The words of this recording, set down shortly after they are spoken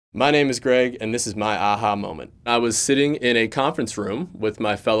My name is Greg, and this is my aha moment. I was sitting in a conference room with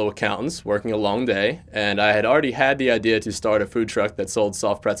my fellow accountants working a long day, and I had already had the idea to start a food truck that sold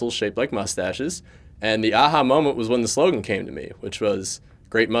soft pretzels shaped like mustaches. And the aha moment was when the slogan came to me, which was,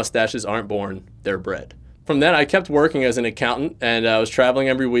 "Great mustaches aren't born, they're bred." From then, I kept working as an accountant, and I was traveling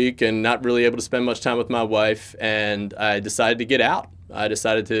every week and not really able to spend much time with my wife, and I decided to get out. I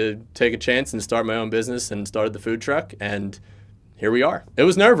decided to take a chance and start my own business and started the food truck, and here we are. It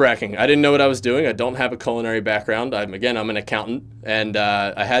was nerve-wracking. I didn't know what I was doing. I don't have a culinary background. I'm an accountant, and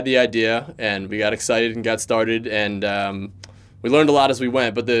I had the idea, and we got excited and got started, and we learned a lot as we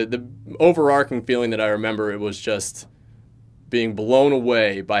went. But the overarching feeling that I remember, it was just being blown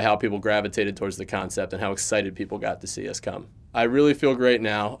away by how people gravitated towards the concept and how excited people got to see us come. I really feel great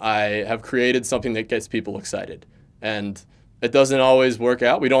now. I have created something that gets people excited, and it doesn't always work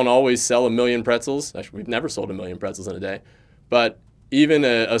out. We don't always sell 1,000,000 pretzels. Actually, we've never sold 1,000,000 pretzels in a day. But even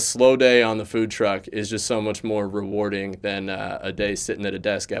a slow day on the food truck is just so much more rewarding than a day sitting at a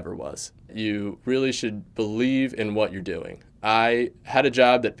desk ever was. You really should believe in what you're doing. I had a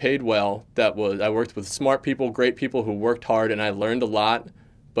job that paid well. I worked with smart people, great people who worked hard, and I learned a lot,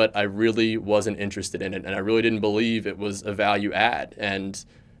 but I really wasn't interested in it, and I really didn't believe it was a value add. And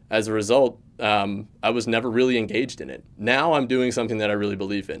as a result, I was never really engaged in it. Now I'm doing something that I really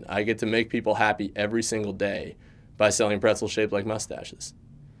believe in. I get to make people happy every single day by selling pretzels shaped like mustaches.